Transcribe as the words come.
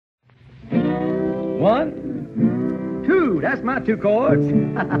1, 2. That's my 2 chords.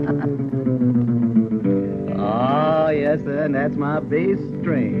 Oh, yes, sir, and that's my bass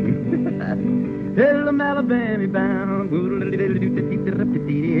string. Tell them Alabama bound. The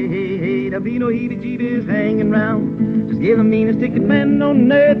Vino heated Jeep is hanging round. Just give the meanest ticket man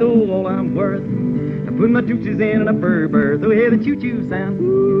on earth, oh, all I'm worth. I put my tootsies in a fur berth. Oh, hear the choo-choo sound.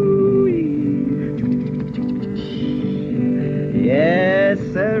 Ooh-wee. Yes,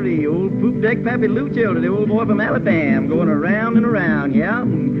 sir, the old poop deck pappy Lew Childre, the old boy from Alabama, going around and around, yeah,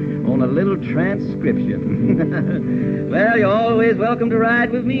 on a little transcription. Well, you're always welcome to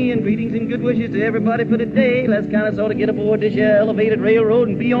ride with me, and greetings and good wishes to everybody for today. Let's kind of sort of get aboard this elevated railroad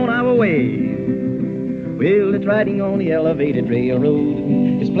and be on our way. Well, it's riding on the elevated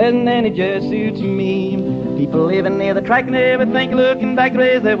railroad. It's pleasant and it just suits me. People living near the track never think, looking back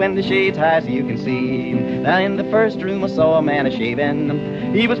raise their window shades high so you can see. Now in the first room I saw a man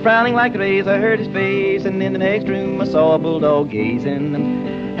a-shaving. He was prowling like the rays, I heard his face. And in the next room I saw a bulldog gazing.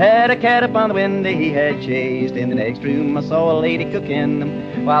 Had a cat up on the window he had chased. In the next room I saw a lady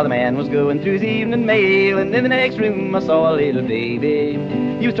cooking while the man was going through his evening mail. And in the next room I saw a little baby.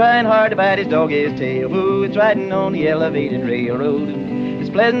 He was trying hard to bite his dog's tail. Ooh, it's riding on the elevated railroad.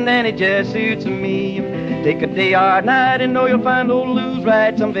 It's pleasant and it just suits me. Take a day or night and know you'll find old Lew's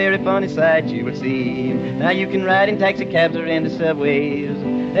right. Some very funny sights you will see. Now you can ride in taxi cabs or in the subways.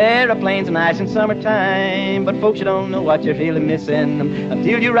 Aeroplanes are nice in summertime, but folks, you don't know what you're really missing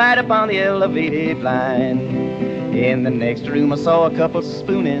until you ride up on the elevated line. In the next room I saw a couple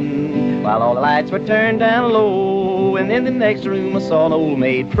spooning while all the lights were turned down low. And in the next room I saw an old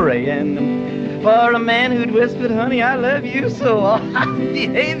maid praying for a man who'd whispered, honey, I love you so.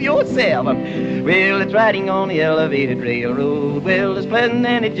 Behave yourself. Well, it's riding on the elevated railroad. Well, it's pleasant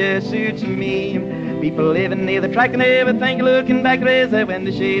and it just suits me. People living near the track and everything, looking back, raise their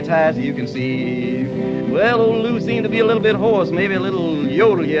window shades high so you can see. Well, old Lew seemed to be a little bit hoarse, maybe a little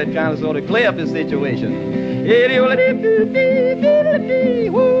yodel here to kind of sort of clear up his situation.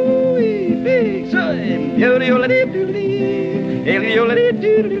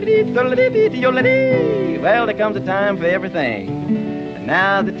 Well, there comes a time for everything. And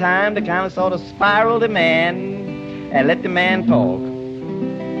now's the time to kind of sort of spiral the man and let the man talk.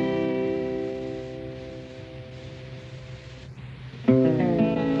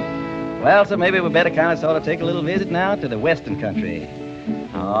 Well, so maybe we better kind of sort of take a little visit now to the western country.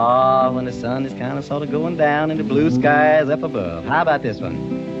 Oh, when the sun is kind of sort of going down and the blue sky is up above. How about this one?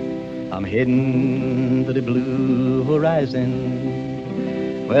 I'm heading for the blue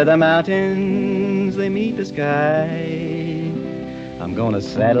horizon, where the mountains, they meet the sky. I'm gonna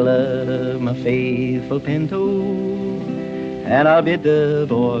saddle up my faithful pinto, and I'll bid the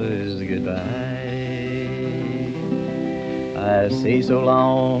boys goodbye. I say so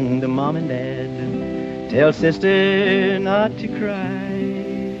long to Mom and Dad, tell sister not to cry.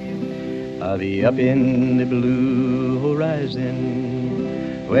 I'll be up in the blue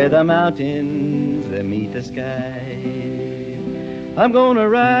horizon, where the mountains, they meet the sky. I'm gonna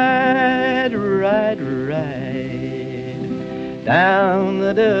ride, ride, ride down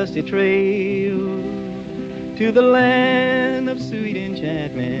the dusty trail to the land of sweet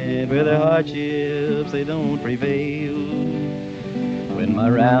enchantment, where the hardships, they don't prevail. When my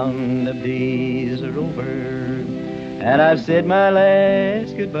round of days are over and I've said my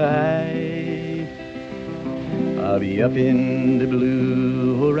last goodbye, I'll be up in the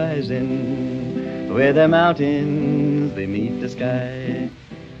blue horizon, where the mountains, they meet the sky.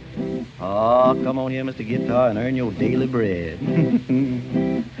 Oh, come on here, Mr. Guitar, and earn your daily bread.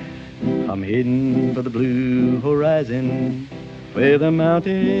 I'm heading for the blue horizon, where the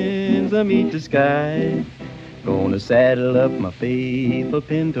mountains, they meet the sky. Gonna saddle up my faithful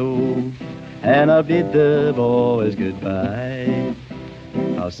pinto, and I'll bid the boys goodbye.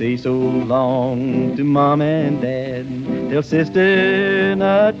 I'll say so long to Mom and Dad, tell sister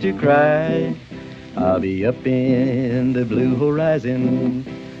not to cry. I'll be up in the blue horizon,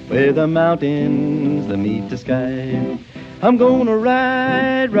 where the mountains, they meet the sky. I'm gonna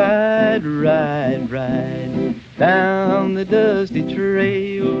ride, ride, ride, ride down the dusty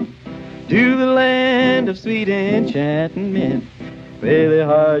trail to the land of sweet enchantment, where the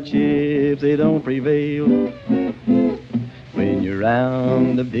hardships, they don't prevail. When your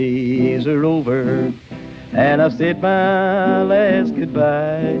round of days are over and I've said my last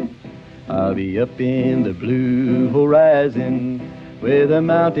goodbye, I'll be up in the blue horizon, where the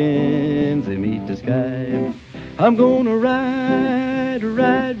mountains, they meet the sky. I'm gonna ride,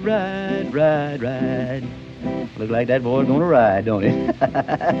 ride, ride, ride, ride. Look like that boy's gonna ride, don't it?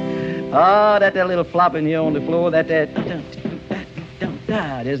 Oh, that little flopping here on the floor, that.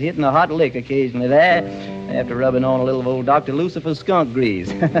 Just hitting a hot lick occasionally there after rubbing on a little of old Dr. Lucifer's skunk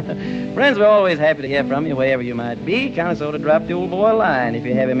grease. Friends, we're always happy to hear from you wherever you might be. Kind of sort of drop the old boy a line if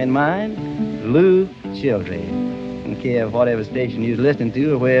you have him in mind. Lew Childre. Don't care of whatever station you're listening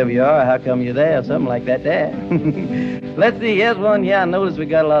to or wherever you are, how come you're there, or something like that there. Let's see, here's one. Yeah, I noticed we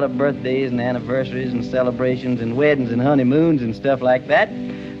got a lot of birthdays and anniversaries and celebrations and weddings and honeymoons and stuff like that.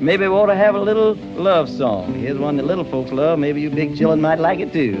 Maybe we ought to have a little love song. Here's one that little folks love. Maybe you big children might like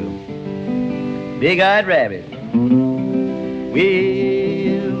it too. Big-eyed rabbit.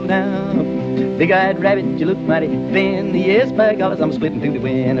 Well, now, big-eyed rabbit, you look mighty thin. Yes, by golly, I'm splitting through the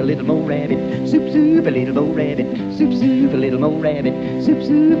wind. A little more rabbit, soup, soup, a little more rabbit, soup, soup, a little more rabbit, soup,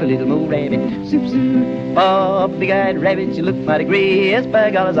 soup, a little more rabbit, soup, soup. Oh, big-eyed rabbit, you look mighty gray. Yes,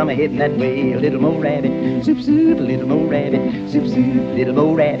 by golly, I'm heading that way. A little more rabbit, soup, soup, a little more rabbit, soup, soup, a little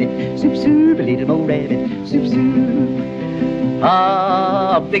more rabbit, soup, soup, a little more rabbit, soup, soup.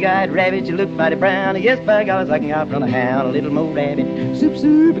 Ah, big-eyed rabbit, you look mighty brown. Yes, by golly, I can outrun a hound. A little more rabbit, soup,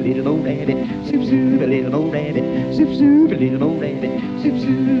 soup, a little more rabbit, soup, soup, a little more rabbit, soup, soup, a little more rabbit, soup,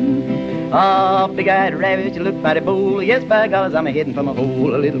 soup. Ah, big-eyed rabbit, you look mighty bold. Yes, by golly, I'm heading for my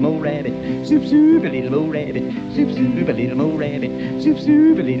hole. A little more rabbit, soup, soup, a little more rabbit, soup, soup, a little more rabbit, soup,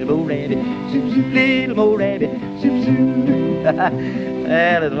 soup, a little more rabbit, soup, soup, little more rabbit, soup, soup.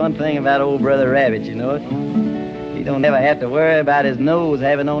 Well, there's one thing about old Brother Rabbit, you know it. He don't ever have to worry about his nose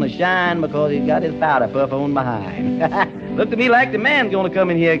having on a shine because he's got his powder puff on behind. Look to me like the man's going to come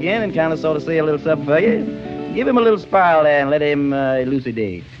in here again and kind of sort of say a little something for you. Give him a little spiral there and let him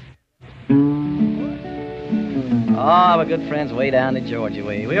elucidate. Oh, my good friends way down the Georgia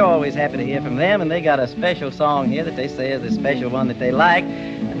way. We're always happy to hear from them, and they got a special song here that they say is the special one that they like,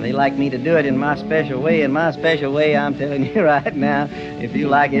 and they like me to do it in my special way. In my special way, I'm telling you right now, if you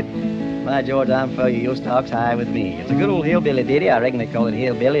like it, by George, I'm for you. Your stock's high with me. It's a good old hillbilly ditty. I reckon they call it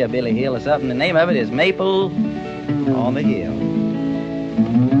Hillbilly or Billy Hill or something. The name of it is Maple on the Hill.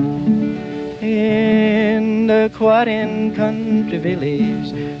 In a quiet country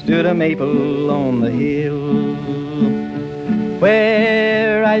village stood a maple on the hill,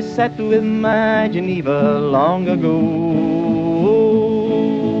 where I sat with my Geneva long ago.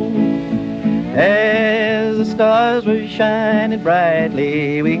 As the stars were shining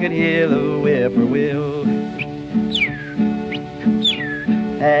brightly, we could hear the whippoorwill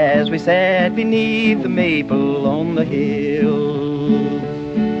as we sat beneath the maple on the hill.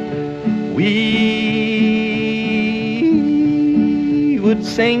 We would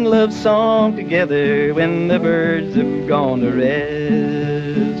sing love song together when the birds have gone to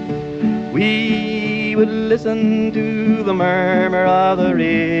rest. We would listen to the murmur of the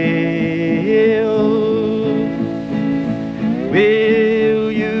rill.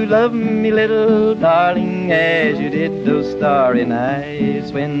 Will you love me, little darling, as you did those starry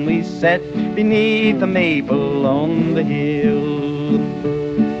nights when we sat beneath the maple on the hill?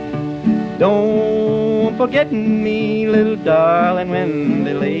 Don't forget me, little darling, when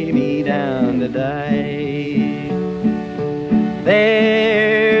they lay me down to die.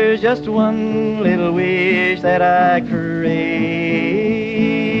 There's just one little wish that I crave.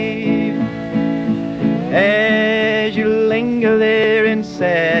 As you linger there in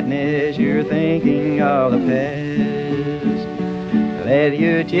sadness, you're thinking of the past. Let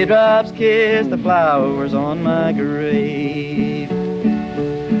your teardrops kiss the flowers on my grave.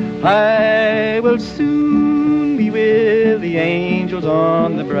 I will soon be with the angels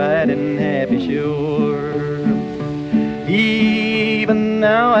on the bright and happy shore. Even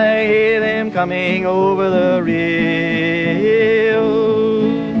now I hear them coming over the rill.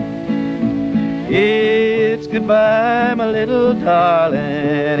 It's goodbye, my little darling,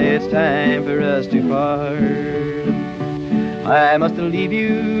 it's time for us to part. I must leave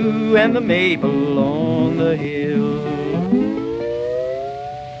you and the maple on the hill.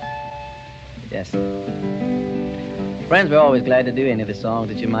 Yes. Friends, we're always glad to do any of the songs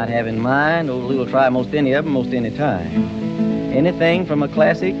that you might have in mind. Old Lou will try most any of them, most any time. Anything from a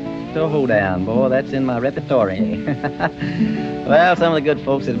classic to a hoedown, boy, that's in my repertory. Well, some of the good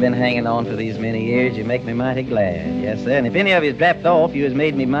folks that have been hanging on for these many years, you make me mighty glad. Yes, sir, and if any of you's dropped off, you has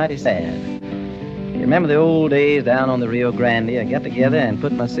made me mighty sad. You remember the old days down on the Rio Grande? I got together and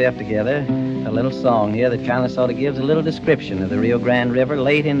put myself together a little song here that kind of sort of gives a little description of the Rio Grande River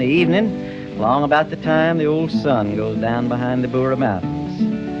late in the evening, long about the time the old sun goes down behind the Bura Mountains.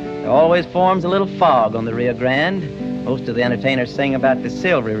 There always forms a little fog on the Rio Grande. Most of the entertainers sing about the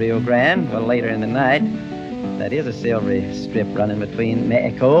silvery Rio Grande. Well, later in the night, that is a silvery strip running between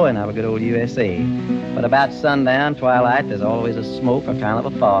Mexico and our good old USA. But about sundown, twilight, there's always a smoke or kind of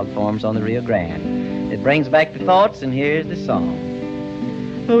a fog forms on the Rio Grande. It brings back the thoughts, and here's the song.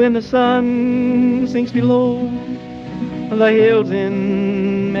 When the sun sinks below the hills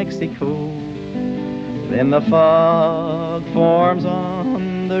in Mexico, then the fog forms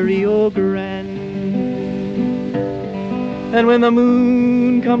on the Rio Grande. And when the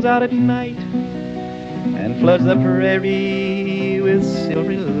moon comes out at night and floods the prairie with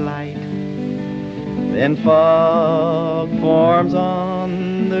silvery light, then fog forms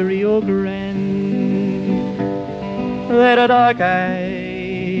on the Rio Grande. That a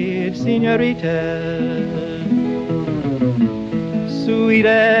dark-eyed señorita, sweet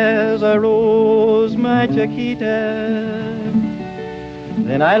as a rose, my Chiquita,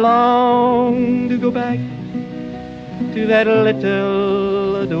 then I long to go back to that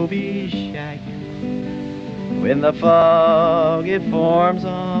little adobe shack when the fog it forms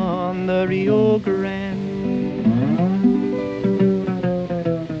on the Rio Grande.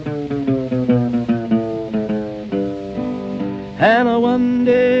 And I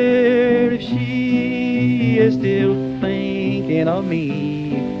wonder if she is still thinking of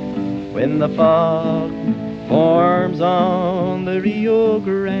me when the fog forms on the Rio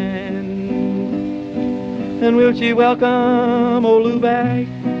Grande. And will she welcome old Lew back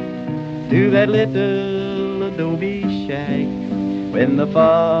to that little adobe shack when the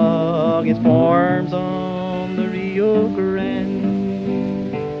fog it forms on the Rio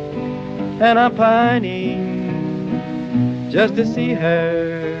Grande? And I'm pining just to see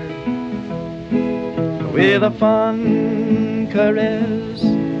her with a fond caress.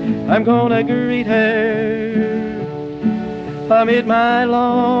 I'm gonna greet her amid my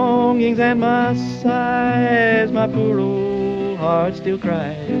longings and my sighs. My poor old heart still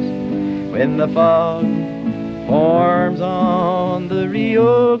cries when the fog forms on the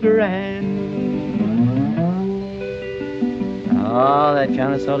Rio Grande. Oh, that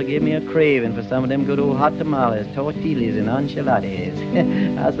kind of sort of gave me a craving for some of them good old hot tamales, tortillas, and enchiladas.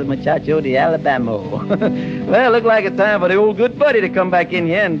 How's the muchacho de Alabama? Well, look like it's time for the old good buddy to come back in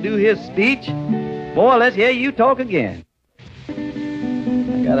here and do his speech. Boy, let's hear you talk again.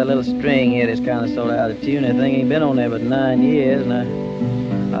 I got a little string here that's kind of sort of out of tune. That thing ain't been on there but 9 years, and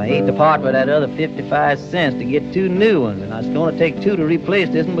I hate to part with that other 55 cents to get 2 new ones, and I was going to take 2 to replace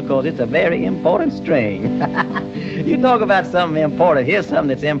this one because it's a very important string. You talk about something important. Here's something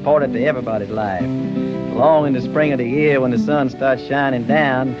that's important to everybody's life. Along in the spring of the year when the sun starts shining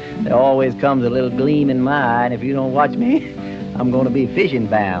down, there always comes a little gleam in my eye, and if you don't watch me, I'm going to be fishing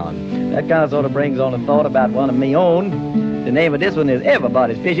bound. That kind of sort of brings on a thought about one of me own. The name of this one is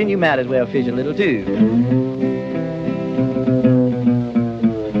Everybody's Fishing. You might as well fish a little too.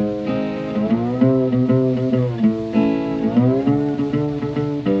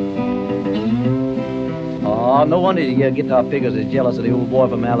 Oh, no wonder your guitar pickers is jealous of the old boy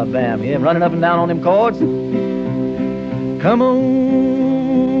from Alabama. Yeah, running up and down on them chords. Come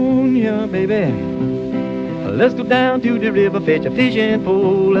on, yeah, baby. Let's go down to the river, fetch a fishing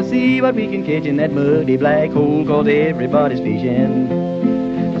pole. Let's see what we can catch in that muddy black hole, 'cause everybody's fishing.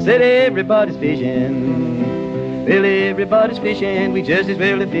 I said everybody's fishing. Well, everybody's fishing. We just as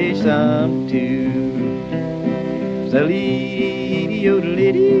well to fish some too.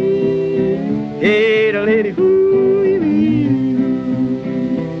 Sa-lee-dee-o-dee-dee. Hey, the lady,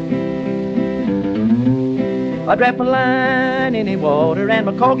 I dropped my line in the water and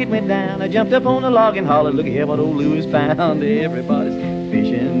my cork it went down. I jumped up on the log and hollered, look here what old Lew has found. Everybody's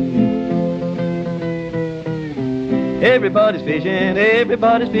fishing. Everybody's fishing,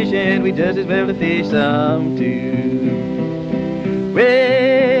 everybody's fishing. We just as well to fish some too.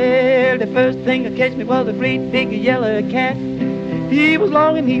 Well, the first thing that catch me was a great big yellow cat. He was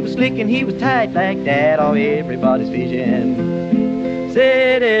long and he was slick and he was tight like that. Oh, everybody's fishing.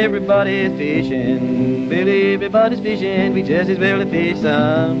 Said everybody's fishing. Well, everybody's fishing. We just as well to fish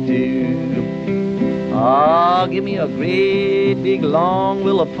some too. Oh, give me a great big long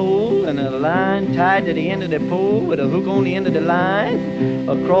willow pole and a line tied to the end of the pole with a hook on the end of the line.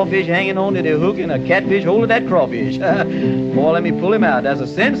 A crawfish hanging onto the hook and a catfish holding that crawfish. Boy, let me pull him out. That's a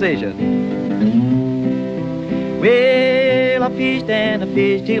sensation. Well, I fished and I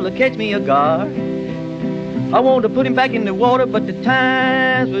fished till I catch me a gar. I wanted to put him back in the water, but the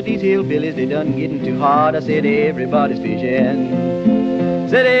times with these hillbillies, they done getting too hard. I said, everybody's fishing.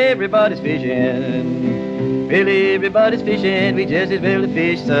 Said, everybody's fishing. Well, everybody's fishing. We just as well to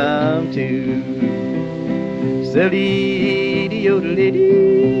fish some too.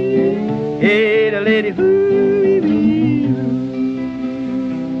 Sa-lee-dee-o-dee-dee. Hey, the lady, hoo-wee-wee.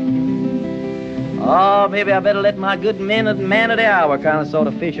 Oh, maybe I better let my good man of the hour kind of sort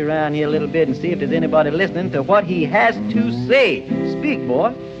of fish around here a little bit and see if there's anybody listening to what he has to say. Speak,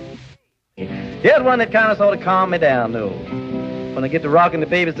 boy. Here's one that kind of sort of calmed me down, though. when I get to rocking the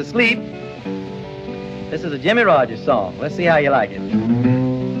babies to sleep. This is a Jimmy Rogers song. Let's see how you like it.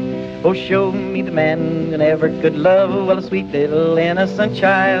 Oh, show me the man who never could love, well, a sweet little innocent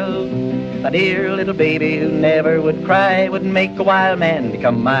child. A dear little baby who never would cry, would make a wild man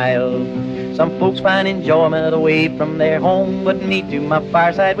become mild. Some folks find enjoyment away from their home, but me to my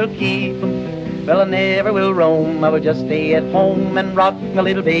fireside will keep. Well, I never will roam, I will just stay at home and rock my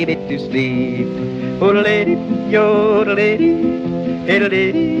little baby to sleep. Oodle-lady, yoodle-lady,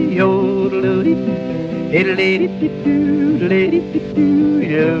 diddle-lady, yoodle-lady, diddle-lady, doodle-lady.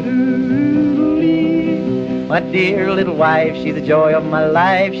 My dear little wife, she's the joy of my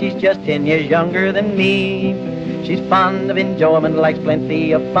life. She's just 10 years younger than me. She's fond of enjoyment, likes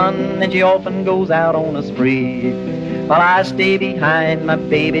plenty of fun, and she often goes out on a spree. While I stay behind, my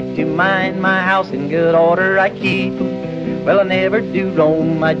baby to mind, my house in good order I keep. Well, I never do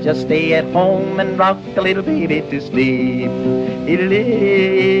roam, I just stay at home and rock the little baby to sleep.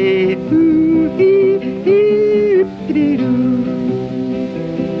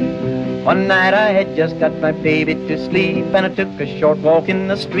 One night I had just got my baby to sleep, and I took a short walk in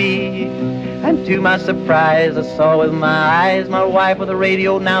the street. And to my surprise, I saw with my eyes my wife with a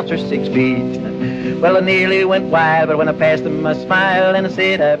radio announcer 6 feet. Well, I nearly went wild, but when I passed them, I smiled and I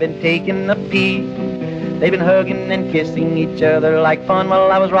said, I've been taking a peep. They've been hugging and kissing each other like fun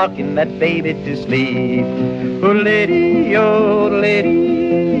while I was rocking that baby to sleep. Oodle-lady, yoodle-lady,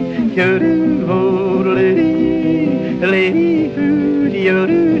 yoodle-lady, lady,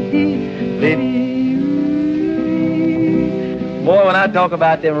 yoodle-lady. Boy, when I talk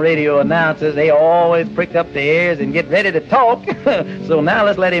about them radio announcers, they always prick up their ears and get ready to talk. So now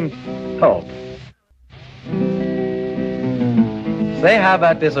let's let him talk. Say, how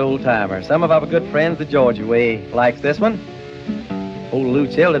about this old-timer? Some of our good friends the Georgia way likes this one. Old Lew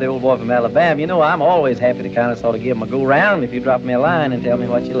Childre, the old boy from Alabama. You know, I'm always happy to kind of sort of give him a go-round if you drop me a line and tell me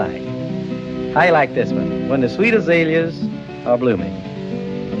what you like. How you like this one? When the sweet azaleas are blooming.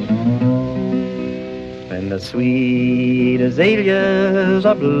 When the sweet azaleas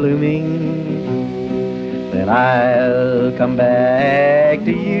are blooming, then I'll come back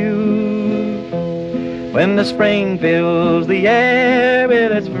to you. When the spring fills the air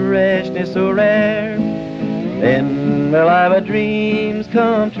with its freshness so rare, then will our dreams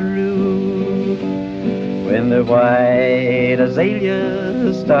come true. When the white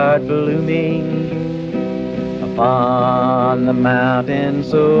azaleas start blooming upon the mountain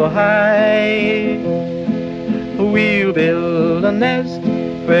so high, we'll build a nest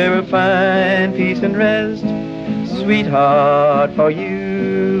where we'll find peace and rest, sweetheart, for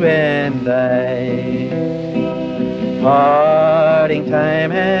you and I. Parting time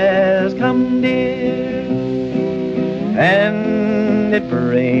has come, dear, and it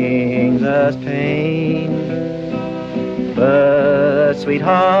brings us pain. But,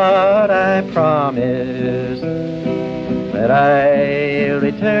 sweetheart, I promise that I'll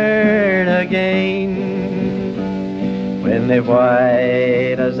return again. When the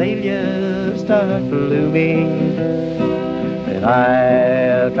white azaleas start blooming, then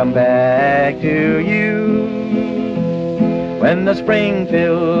I'll come back to you. When the spring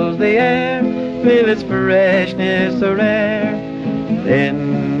fills the air with its freshness so rare,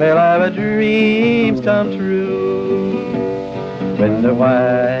 then will our dreams come true. When the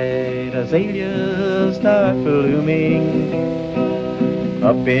white azaleas start blooming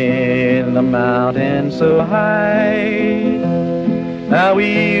up in the mountain so high, now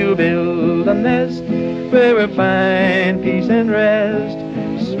we'll build a nest where we'll find peace and rest,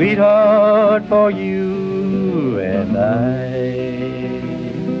 sweetheart, for you and I.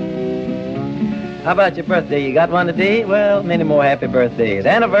 How about your birthday? You got one today? Well, many more happy birthdays.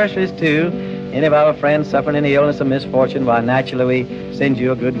 Anniversaries, too. Any of our friends suffering any illness or misfortune, why, naturally, we send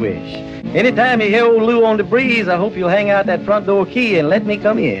you a good wish. Anytime you hear old Lou on the breeze, I hope you'll hang out that front door key and let me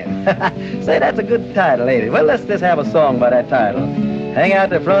come in. Say, that's a good title, ain't it? Well, let's just have a song by that title. Hang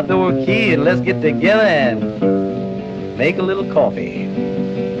out the front door key and let's get together and make a little coffee.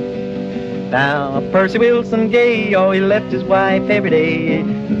 Now, Percy Wilson Gay, oh, he left his wife every day.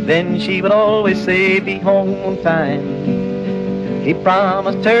 Then she would always say, be home on time. He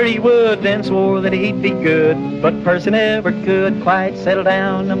promised her he would, then swore that he'd be good. But Percy never could quite settle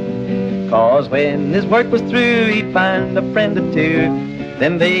down. 'Cause when his work was through, he'd find a friend or two.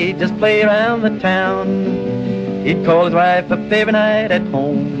 Then they'd just play around the town. He'd call his wife up every night at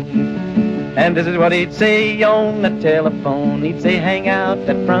home. And this is what he'd say on the telephone. He'd say, hang out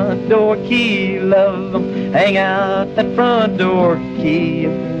that front door key, love 'em. Hang out that front door key.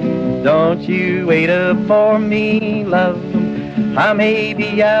 Don't you wait up for me, love 'em. I may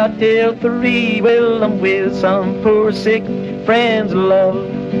be out till 3, well, I'm with some poor sick friends of love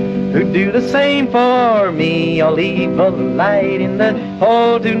who do the same for me. I'll leave a light in the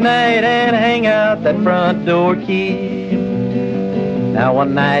hall tonight and hang out that front door key. Now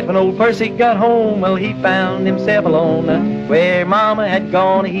one night when old Percy got home, well, he found himself alone. Where Mama had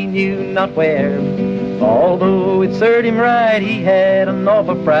gone, he knew not where. Although it served him right, he had an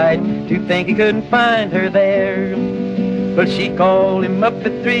awful fright to think he couldn't find her there. But she called him up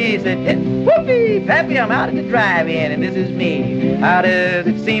at 3, said, "Hey, whoopee, Pappy, I'm out at the drive-in, and this is me. How does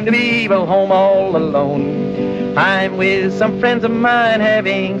it seem to be, well, home all alone? I'm with some friends of mine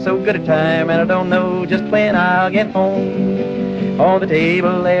having so good a time, and I don't know just when I'll get home." On the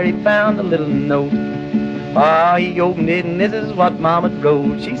table there he found a little note. Ah, he opened it, and this is what Mama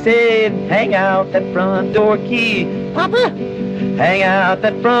wrote. She said, "Hang out that front door key, Papa. Hang out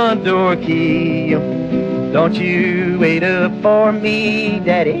that front door key. Don't you wait up for me,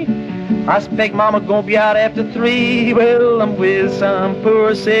 Daddy. I expect Mama gonna be out after 3. Well, I'm with some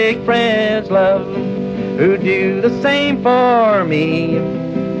poor sick friends, love, who do the same for me.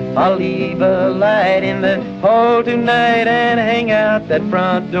 I'll leave a light in the hall tonight and hang out that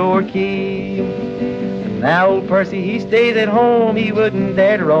front door key." And now old Percy, he stays at home, he wouldn't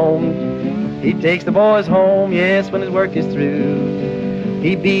dare to roam. He takes the boys home, yes, when his work is through.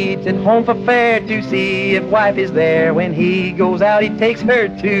 He beats at home for fair to see if wife is there. When he goes out, he takes her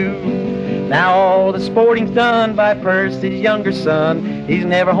too. Now all the sporting's done by Percy's younger son. He's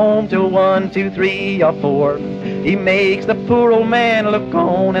never home till 1, 2, 3, or 4. He makes the poor old man look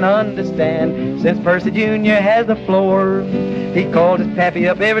on and understand, since Percy Jr. has the floor. He calls his pappy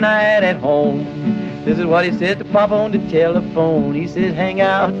up every night at home. This is what he says to Papa on the telephone. He says, "Hang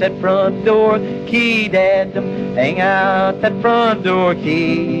out that front door key, Dad. Hang out that front door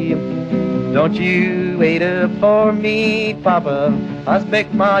key. Don't you wait up for me, Papa. I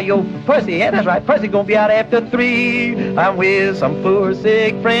expect yo Percy, yeah, that's right, Percy gonna be out after 3. I'm with some poor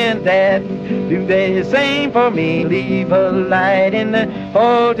sick friends, Dad. Do the same for me. Leave a light in the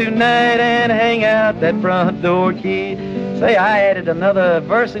hall tonight and hang out that front door key." Say, I added another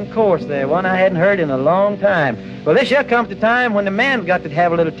verse and chorus there, one I hadn't heard in a long time. Well, this here comes the time when the man's got to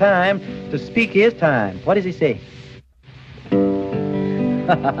have a little time to speak his time. What does he say?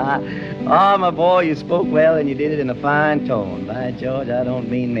 Oh, my boy, you spoke well and you did it in a fine tone. By George, I don't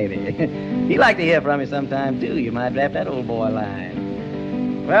mean maybe. He'd like to hear from you sometime, too. You might draft that old boy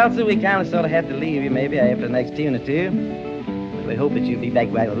line. Well, so we kind of sort of have to leave you maybe after the next tune or two. But we hope that you'll be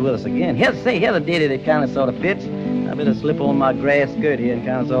back with us again. Here's a ditty that kind of sort of fits. I better slip on my grass skirt here and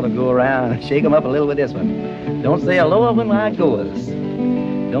kind of sort of go around and shake 'em up a little with this one. Don't say hello when I goes.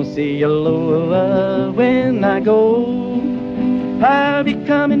 Don't say hello when I go. I'll be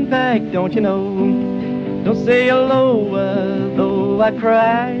coming back, don't you know? Don't say hello though I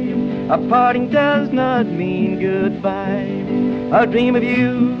cry. A parting does not mean goodbye. I'll dream of you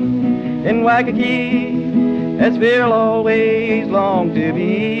in Waikiki, as we'll always long to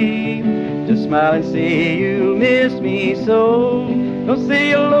be. Just smile and say you'll miss me so. Don't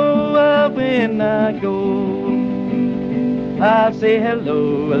say hello when I go. I'll say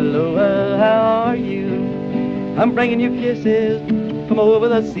hello, how are you? I'm bringing you kisses from over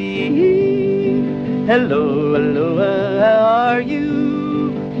the sea. Hello, how are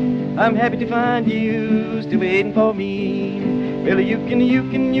you? I'm happy to find you still waiting for me. Well, you can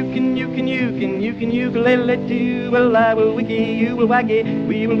ukulele too. Well, I will wiki, you will wacky,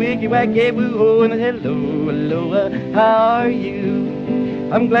 we will wiki wacky woo. And hello, how are you?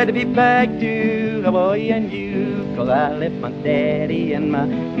 I'm glad to be back to Hawaii and you, 'cause I left my daddy and my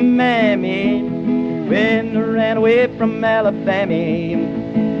mammy when I ran away from Alabama.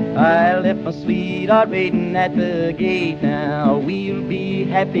 I left my sweetheart waiting at the gate. Now we'll be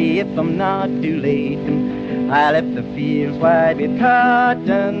happy if I'm not too late. I left the fields white with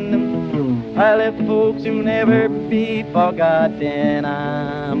cotton. I left the folks who'll never be forgotten.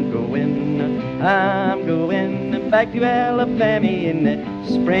 I'm going back to Alabama in the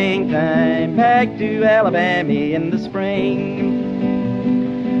springtime. Back to Alabama in the spring.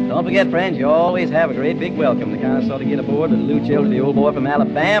 Don't forget, friends, you always have a great big welcome to kind of sort of get aboard with Lew Childre, the old boy from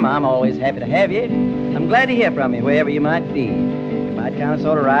Alabama. I'm always happy to have you. I'm glad to hear from you, wherever you might be. You might kind of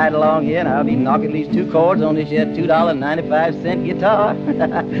sort of ride along here, and I'll be knocking these 2 chords on this here $2.95 guitar.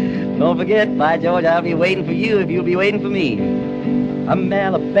 Don't forget, by George, I'll be waiting for you if you'll be waiting for me. I'm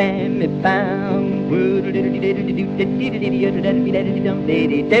Alabama bound.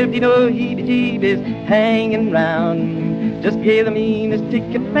 Heebie-jeebies hanging round. Just gave the meanest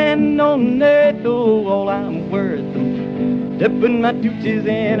ticket man on earth. Oh, all I'm worth. To put my tootsies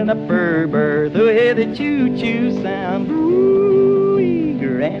in a fur berth. Oh, hear the choo-choo sound. Ooh.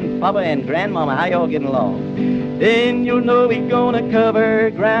 Papa and Grandmama, how y'all getting along? Then you'll know we're gonna cover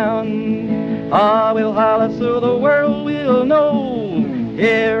ground. Ah, we'll holler so the world will know.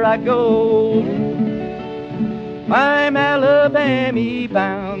 Here I go, I'm Alabama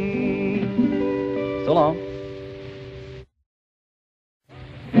bound. So long.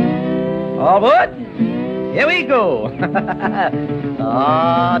 All aboard. Here we go.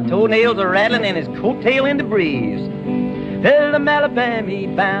 Ah, toenails are rattling and his coattail in the breeze. Well, I'm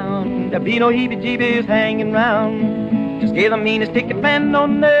Alabama bound. There be no heebie-jeebies hanging round. Just gave the meanest ticket man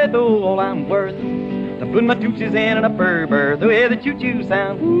on earth, oh, all I'm worth. To put my tootsies in a burr, the way the choo-choo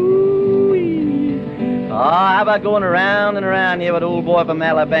sound. Ooh-wee. Ah, how about going around and around here with old boy from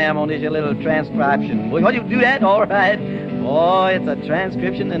Alabama on this your little transcription? Well, you do that? All right. Oh, it's a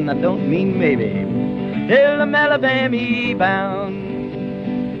transcription and I don't mean maybe. Till I'm Alabama bound.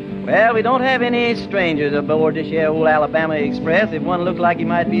 Well, we don't have any strangers aboard this here old Alabama Express. If one looks like he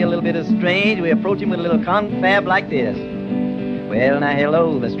might be a little bit strange, we approach him with a little confab like this. Well, now,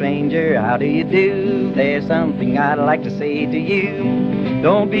 hello, the stranger, how do you do? There's something I'd like to say to you.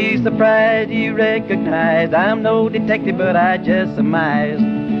 Don't be surprised you recognize I'm no detective, but I just surmise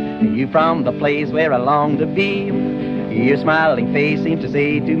you from the place where I long to be. Your smiling face seems to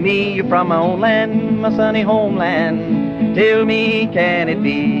say to me, you're from my own land, my sunny homeland. Tell me, can it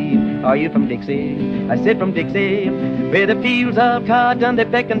be? Are you from Dixie? I said from Dixie, where the fields of cotton they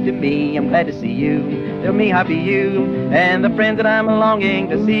beckon to me. I'm glad to see you. Tell me, how be you? And the friends that I'm longing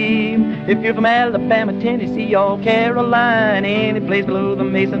to see. If you're from Alabama, Tennessee, or Carolina, any place below the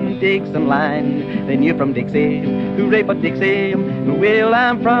Mason-Dixon line, then you're from Dixie. Hooray for Dixie. Well,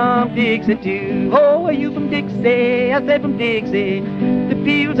 I'm from Dixie too. Oh, are you from Dixie? I said from Dixie. The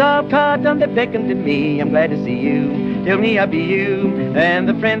fields of cotton they beckon to me. I'm glad to see you. Tell me, how be you? And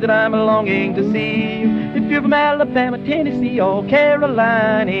the friends that I'm longing to see. If you're from Alabama, Tennessee, or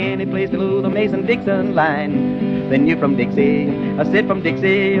Carolina, any place below the Mason-Dixon line, then you're from Dixie. I said from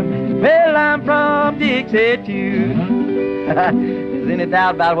Dixie. Well, I'm from Dixie too. Is any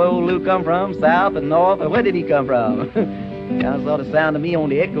doubt about where old Lew come from? South or north, or where did he come from? Kind of sort of sound to me on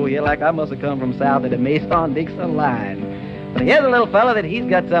the echo here like I must have come from south of the Mason-Dixon line. But here's a little fella that he's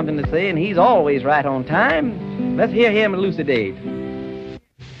got something to say, and he's always right on time. Let's hear him elucidate.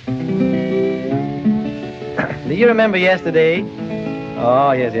 Do you remember yesterday?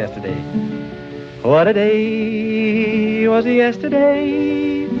 Oh, yes, yesterday. What a day was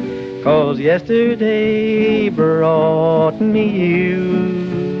yesterday, 'cause yesterday brought me you.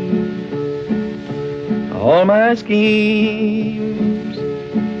 All my schemes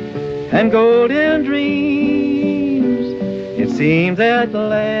and golden dreams, it seems at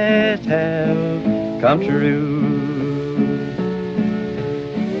last have come true.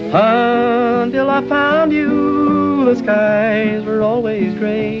 Until I found you, the skies were always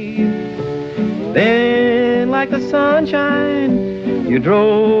gray. Then, like the sunshine, you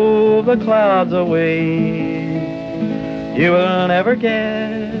drove the clouds away. You will never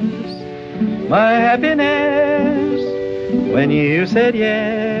guess my happiness when you said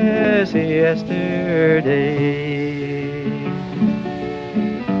yes yesterday.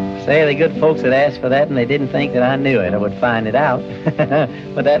 Say, the good folks that asked for that, and they didn't think that I knew it. I would find it out.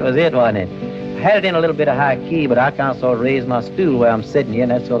 But that was it, wasn't it? I had it in a little bit of high key, but I can't sort of raise my stool where I'm sitting here,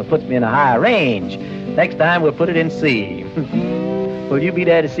 and that sort of puts me in a higher range. Next time, we'll put it in C. Will you be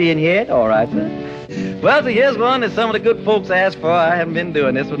there to see and hear it? All right, sir. Well, so here's one that some of the good folks asked for. I haven't been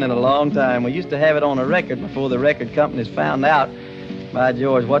doing this one in a long time. We used to have it on a record before the record companies found out, by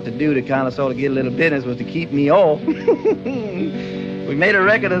George, what to do to kind of sort of get a little business was to keep me off. We made a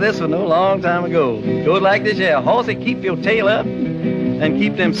record of this one a long time ago. It goes like this here. Horsey, keep your tail up and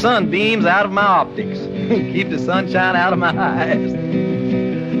keep them sunbeams out of my optics. Keep the sunshine out of my eyes.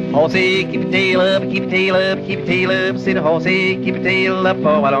 Horsey, keep your tail up, keep your tail up, keep your tail up. Say to Horsey, keep your tail up,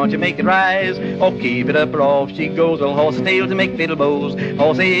 oh, why don't you make it rise? Oh, keep it up or off she goes. Well, horse's tail to make fiddle bows.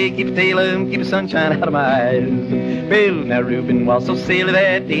 Horsey, keep your tail up, keep the sunshine out of my eyes. Well, now Reuben was so silly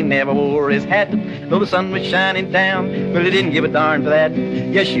that he never wore his hat, though the sun was shining down. Well, he didn't give a darn for that.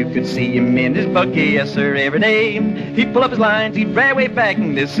 Yes, you could see him in his bucky, yes, sir, every day. He'd pull up his lines, he'd drag way back,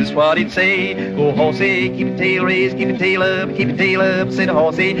 and this is what he'd say. Oh, Horsey, keep your tail raised, keep your tail up, keep your tail up. Say to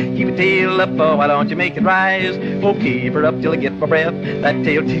Horsey, keep your tail up, oh, why don't you make it rise? Oh, keep her up till I get my breath. That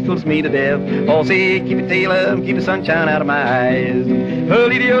tail tickles me to death. Horsey, keep your tail up, keep the sunshine out of my eyes. Well,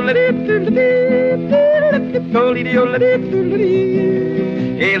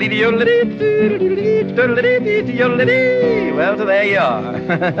 so there you are.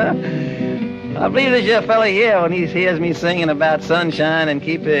 I believe this young fella here, when he hears me singing about sunshine and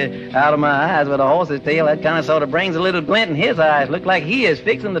keep it out of my eyes with a horse's tail, that kind of sort of brings a little glint in his eyes. Look like he is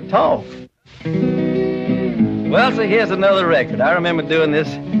fixing to talk. Well, so here's another record. I remember doing this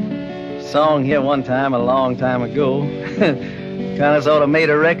song here one time, a long time ago. Kind of sort of made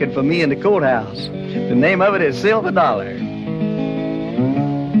a record for me in the courthouse. The name of it is Silver Dollar.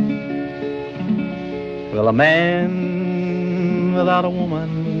 Well, a man without a woman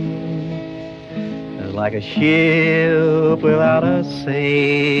is like a ship without a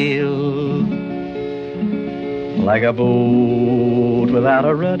sail, like a boat without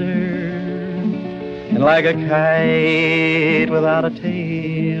a rudder, and like a kite without a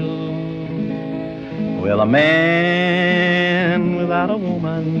tail. Well, a man without a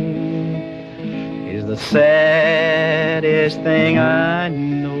woman is the saddest thing I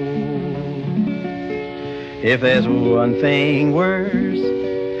know. If there's one thing worse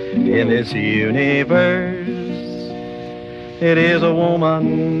in this universe, it is a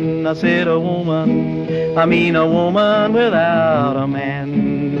woman. I said a woman, I mean a woman without a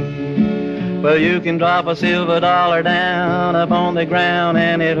man. Well, you can drop a silver dollar down upon the ground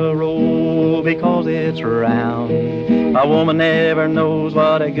and it'll roll because it's round. A woman never knows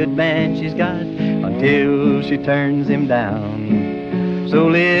what a good man she's got until she turns him down. So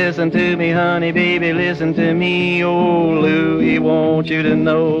listen to me, honey, baby, listen to me. Oh, Louie, want you to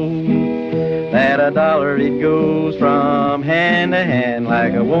know that a dollar, it goes from hand to hand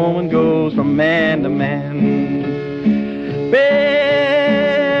like a woman goes from man to man.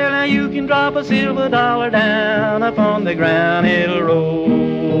 Well, now you can drop a silver dollar down upon the ground, it'll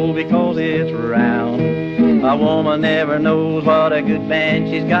roll because it's round. A woman never knows what a good man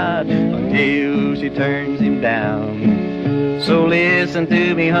she's got until she turns him down. So listen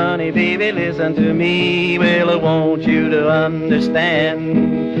to me, honey, baby, listen to me. Well, I want you to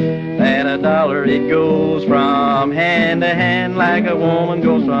understand that a dollar, it goes from hand to hand like a woman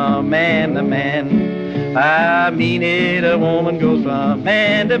goes from man to man. I mean it, a woman goes from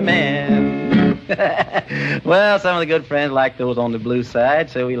man to man. Well, some of the good friends like those on the blue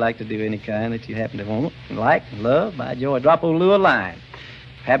side, so we like to do any kind that you happen to want, like, love. By Joy, drop old Lou a line.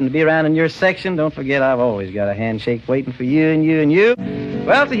 Happen to be around in your section, don't forget I've always got a handshake waiting for you and you and you.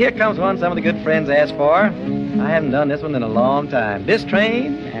 Well, so here comes one some of the good friends asked for. I haven't done this one in a long time. This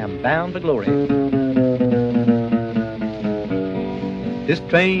train, am bound for glory. This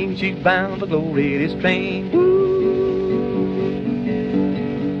train, she's bound for glory. This train, woo.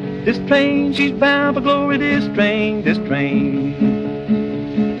 This train, she's bound for glory. This train, this train.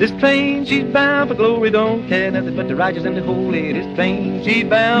 This train, she's bound for glory, don't care nothing but the righteous and the holy. This train, she's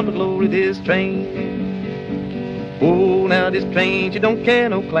bound for glory, this train. Oh, now this train, she don't care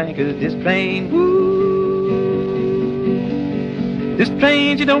no clankers, this train, woo. This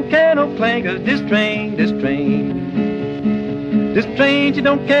train, she don't care no clankers, this train, this train. This train, she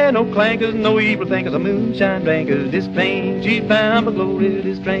don't care no clankers, no evil thinkers or moonshine drinkers. This train, she's bound for glory,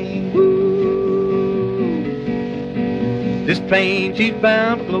 this train, woo. This train, she's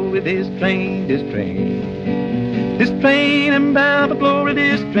bound for glory, this train, this train. This train, I'm bound for glory,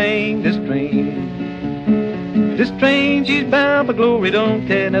 this train, this train. This train, she's bound for glory, don't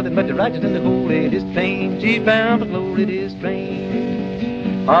care nothing but the righteous and the holy. This train, she's bound for glory, this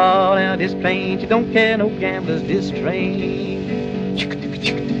train. Oh, now this train, she don't care no gamblers, this train.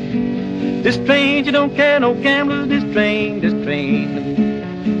 This train, she don't care no gamblers, this train, this train.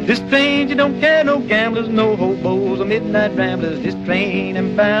 This train, you don't care no gamblers, no hobos or midnight ramblers. This train,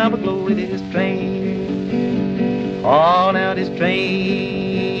 I'm bound for glory, this train. Oh, now this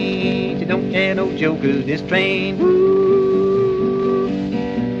train, you don't care no jokers. This train, woo.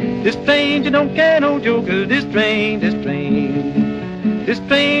 This train, you don't care no jokers. This train, this train. This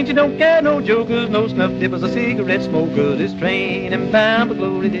train, you don't care no jokers, no snuff dippers or cigarette smokers. This train, I'm bound for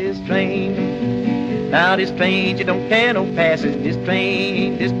glory, this train. Now this train, you don't care no passes. This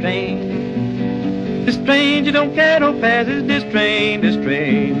train, this train. This train, you don't care no passes. This train, this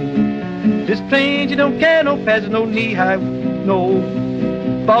train. This train, you don't care no passes. No knee-high, no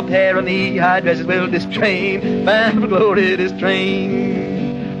bobbed hair or knee-high dresses. Well, this train, bound for glory, this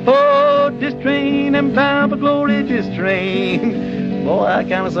train. Oh, this train, I'm bound for glory, this train. Boy, I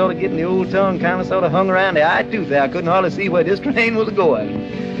kind of sort of getting the old tongue kind of sort of hung around the eye tooth there. I couldn't hardly see where this train was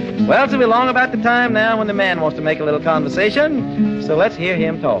going. Well, so we're long about the time now when the man wants to make a little conversation, so let's hear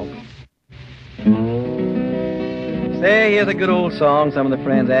him talk. Say, here's a good old song some of the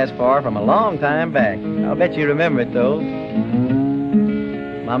friends asked for from a long time back. I'll bet you remember it, though.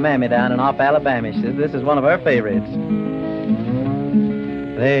 My mammy down in off Alabama, she says this is one of her favorites.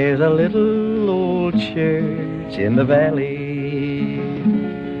 There's a little old church in the valley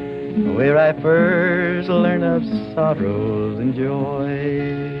where I first learned of sorrows and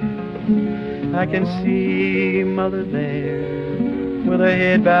joy. I can see Mother there with her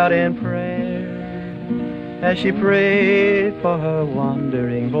head bowed in prayer as she prayed for her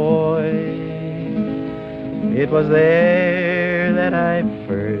wandering boy. It was there that I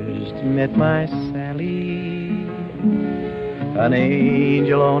first met my Sally, an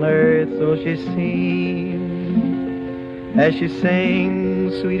angel on earth, so she seemed, as she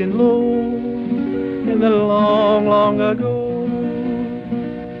sang sweet and low in the long, long ago,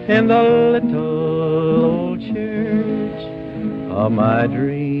 in the little old church of my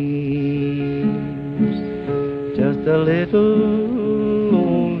dreams. Just a little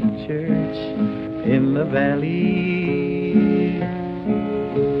old church in the valley,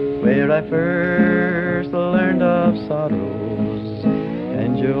 where I first learned of sorrows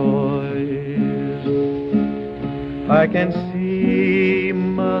and joys. I can see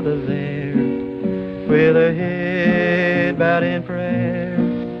Mother there with her head bowed in prayer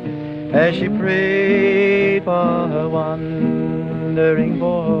as she prayed for her wandering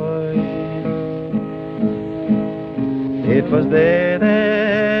boy. It was there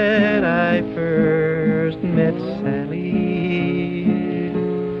that I first met Sally,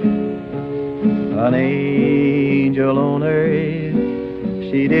 an angel on earth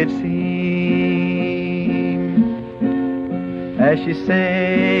she did seem, as she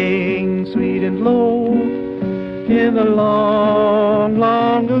sang sweet and low in the long,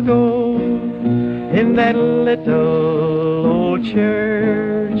 long ago, in that little old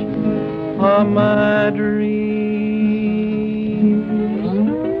church of my dreams.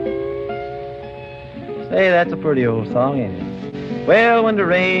 Say, that's a pretty old song, ain't it? Well, when the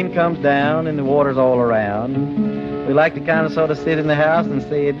rain comes down and the water's all around, we like to kind of sort of sit in the house and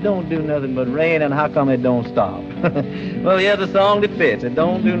say, it don't do nothing but rain, and how come it don't stop? Well, here's a song that fits. It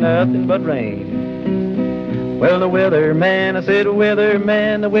don't do nothing but rain. Well, the weatherman, I said,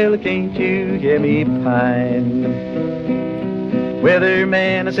 weatherman, well, can't you hear me pine?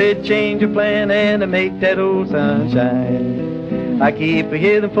 Weatherman, I said, change your plan and make that old sunshine. I keep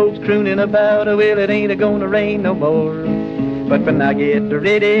hearing folks crooning about, well, it ain't gonna rain no more. But when I get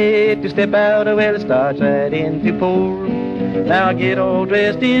ready to step out, well, it starts right in to pour. Now I get all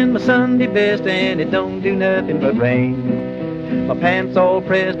dressed in my Sunday best, and it don't do nothing but rain. My pants all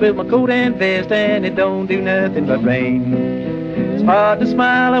pressed with my coat and vest, and it don't do nothing but rain. It's hard to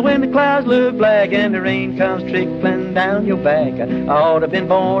smile when the clouds look black and the rain comes trickling down your back. I ought to have been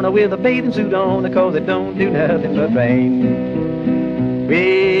born with a bathing suit on, because it don't do nothing but rain.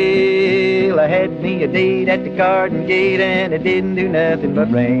 Well, I had me a date at the garden gate, and it didn't do nothing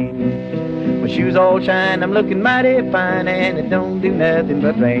but rain. My shoes all shine, I'm looking mighty fine, and it don't do nothing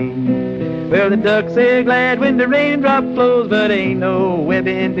but rain. Well, the ducks are glad when the raindrop flows, but ain't no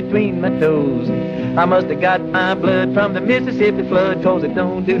webbing between my toes. I must have got my blood from the Mississippi flood, 'cause it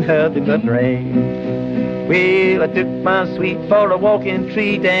don't do nothing but rain. Well, I took my sweet for a walking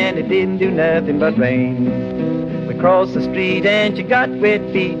treat, and it didn't do nothing but rain. We crossed the street and she got wet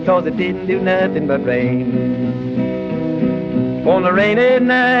feet, 'cause it didn't do nothing but rain. On a rainy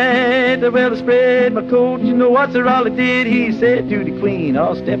night, well, I spread my coat. You know what Sir Raleigh did? He said to the Queen,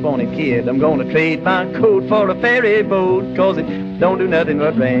 "Oh, step on it, kid. I'm gonna trade my coat for a ferry boat, 'cause it don't do nothing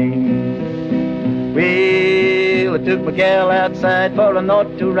but rain." Well, I took my gal outside for a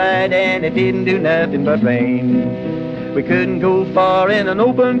night to ride, and it didn't do nothing but rain. We couldn't go far in an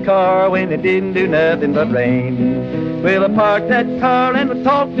open car when it didn't do nothing but rain. Well, I parked that car and we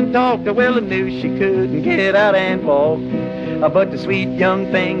talked and talked. Well, I knew she couldn't get out and walk. But the sweet young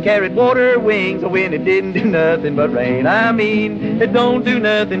thing carried water wings when it didn't do nothing but rain. I mean, it don't do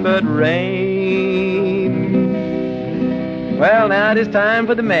nothing but rain. Well, now it is time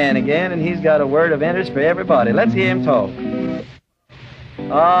for the man again, and he's got a word of interest for everybody. Let's hear him talk.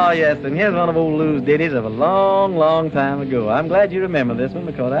 Oh, yes, and here's one of old Lew's ditties of a long, long time ago. I'm glad you remember this one,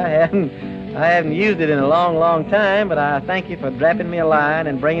 because I haven't used it in a long, long time, but I thank you for dropping me a line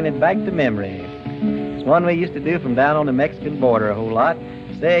and bringing it back to memory. It's one we used to do from down on the Mexican border a whole lot.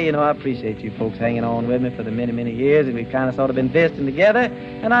 Say, you know, I appreciate you folks hanging on with me for the many, many years that we've kind of sort of been visiting together,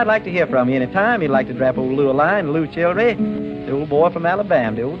 and I'd like to hear from you anytime you'd like to drop old Lew a line. Lew Childre, the old boy from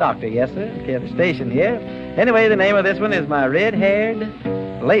Alabama, the old doctor, yes, sir, care of the station here. Anyway, the name of this one is My Red-Haired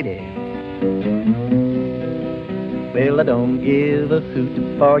Lady. Well, I don't give a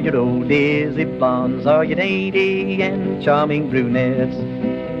hoot for your old dizzy blondes or your dainty and charming brunettes.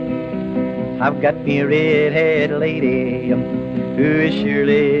 I've got me a red-haired lady who is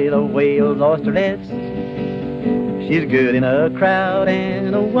surely the whale's oysterets. She's good in a crowd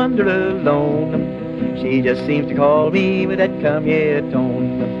and a wonder alone. She just seems to call me with that come here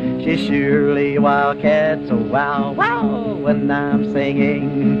tone. She's surely a wildcat, so wow, wow, when I'm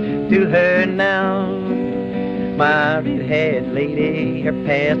singing to her now. My red-haired lady, her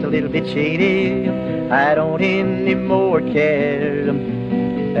past a little bit shady, I don't anymore care.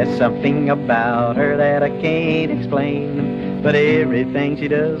 There's something about her that I can't explain, but everything she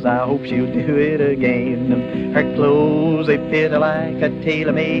does, I hope she'll do it again. Her clothes, they fit like a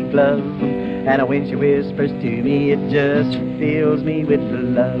tailor-made glove, and when she whispers to me, it just fills me with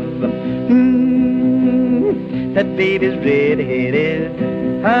love. That baby's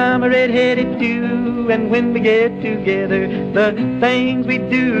red-headed, I'm a red-headed too, and when we get together, the things we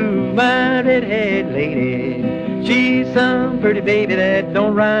do, my red-haired lady, she's some pretty baby that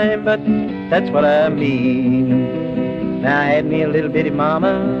don't rhyme, but that's what I mean. Now I had me a little bitty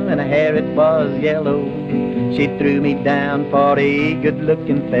mama, and her hair it was yellow. She threw me down for a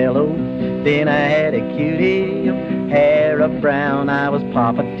good-looking fellow. Then I had a cutie, hair of brown. I was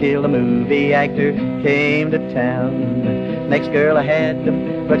papa till the movie actor came to town. Next girl I had,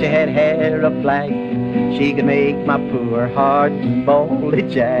 but she had hair of black. She could make my poor heart boldly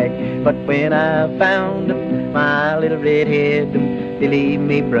jack. But when I found my little redhead, believe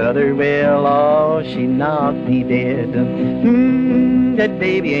me, brother, well, oh, she knocked me dead. That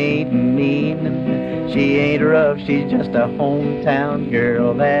baby ain't mean. She ain't rough, she's just a hometown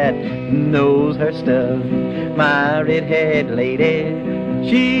girl that knows her stuff. My redhead lady,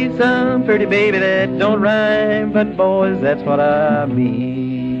 she's some pretty baby that don't rhyme, but boys, that's what I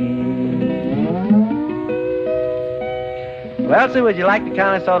mean. Well, Sue, would you like to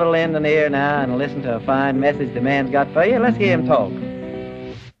kind of sort of lend an ear now and listen to a fine message the man's got for you? Let's hear him talk.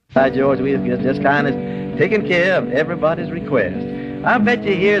 By George, we've just kind of taken care of everybody's request. I bet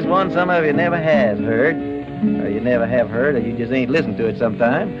you here's one some of you never has heard, or you never have heard, or you just ain't listened to it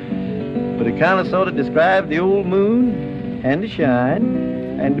sometime. But it kind of sort of describes the old moon and the shine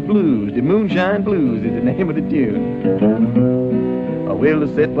and the blues. The moonshine blues is the name of the tune. I will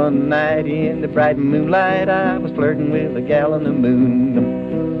sit one night in the bright moonlight. I was flirting with a gal on the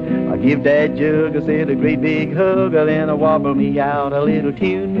moon. I give that jug, I said, a great big hug, then I wobbled me out a little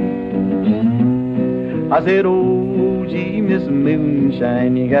tune. I said, oh, gee, Miss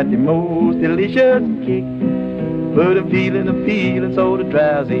Moonshine, you got the most delicious kick. But I'm feeling sort of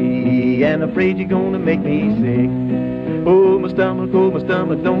drowsy, and afraid you're gonna make me sick. Oh, my stomach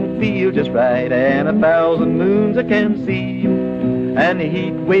don't feel just right, and 1,000 moons I can see. And the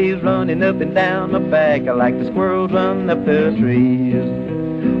heat waves running up and down my back, I like the squirrels run up the trees.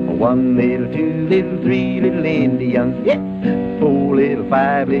 1 little, 2 little, 3 little Indians, yeah. 4 little,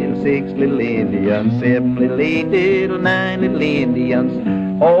 5 little, 6 little Indians, 7 little, 8 little, 9 little Indians,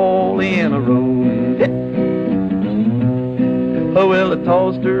 all in a row. Yeah. Oh, well, I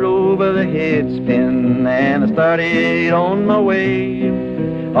tossed her over the headspin, and I started on my way.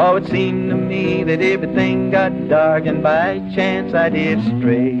 Oh, it seemed to me that everything got dark, and by chance I did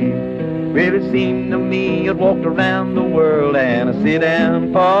stray. Well, it seemed to me I'd walked around the world, and I sit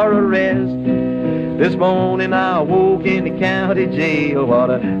down for a rest. This morning I woke in the county jail. What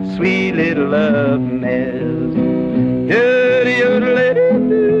a sweet little love nest.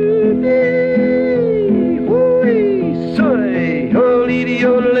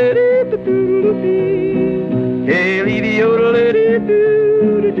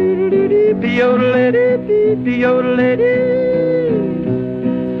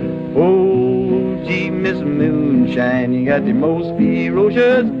 Oh, gee, Miss Moonshine, you got the most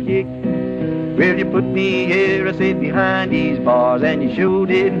ferocious kick. Well, you put me here, I said, behind these bars, and you sure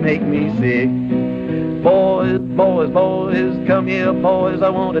did make me sick. Boys, boys, boys, come here, boys, I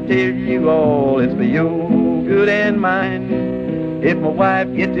want to tell you all. It's for your good and mine. If my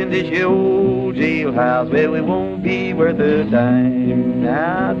wife gets in this here old jailhouse, well, it won't be worth a dime.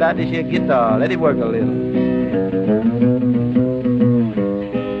 Now, about this here guitar, let it work a little.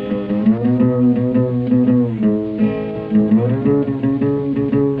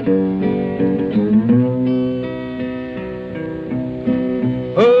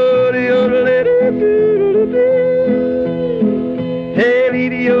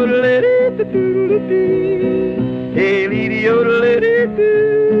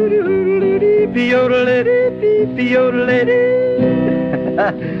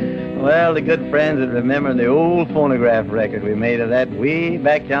 Well, the good friends that remember the old phonograph record we made of that way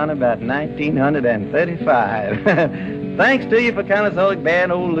back down about 1935. Thanks to you for kind of sort of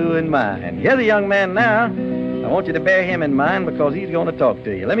bearing old Lew in mind. Here's a young man now. I want you to bear him in mind because he's going to talk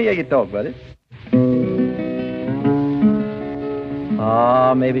to you. Let me hear you talk, buddy.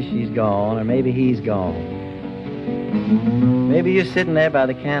 Oh, maybe she's gone, or maybe he's gone. Maybe you're sitting there by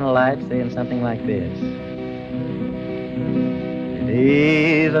the candlelight saying something like this. The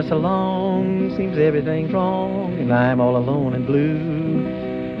days are so long, seems everything's wrong, and I'm all alone and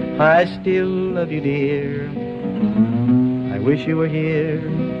blue. I still love you, dear. I wish you were here.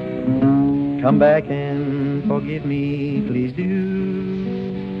 Come back and forgive me, please do.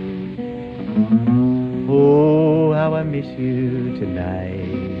 Oh, how I miss you tonight.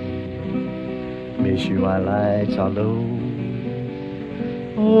 Miss you while lights are low.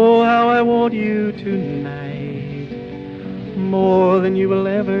 Oh, how I want you tonight, more than you will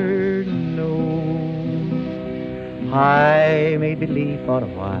ever know. I made believe for a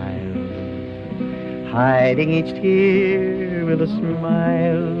while, hiding each tear with a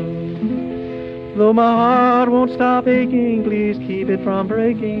smile. Though my heart won't stop aching, please keep it from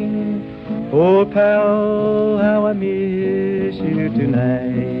breaking. Oh, pal, how I miss you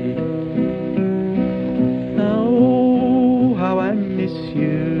tonight. Oh, how I miss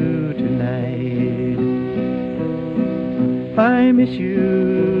you tonight. I miss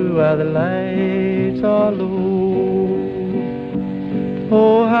you while the lights are low.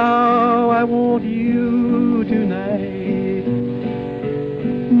 Oh, how I want you tonight,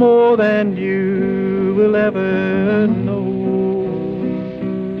 more than you will ever know.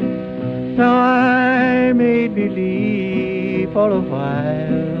 Now I made believe for a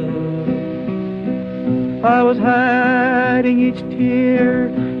while, I was hiding each tear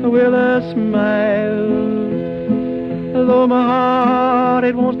with a smile. Though my heart,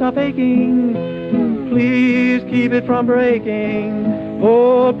 it won't stop aching, please keep it from breaking.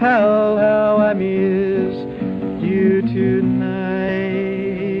 Oh, pal, how I miss you tonight.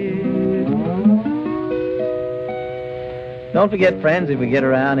 Don't forget, friends, if we get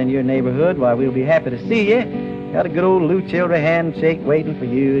around in your neighborhood, why, we'll be happy to see you. Got a good old Lew Childre handshake waiting for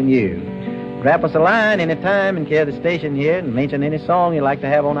you and you. Drop us a line anytime and care the station here and mention any song you'd like to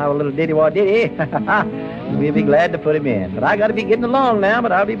have on our little ditty-wah-ditty. We'll be glad to put him in. But I got to be getting along now,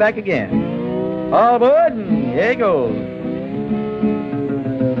 but I'll be back again. All aboard, and here goes.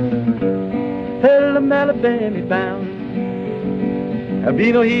 Hello, Alabama bound. There'll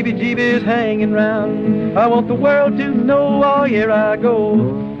be no heebie-jeebies hanging round. I want the world to know, oh, here I go.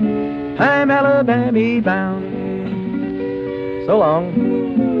 I'm Alabama bound. So long.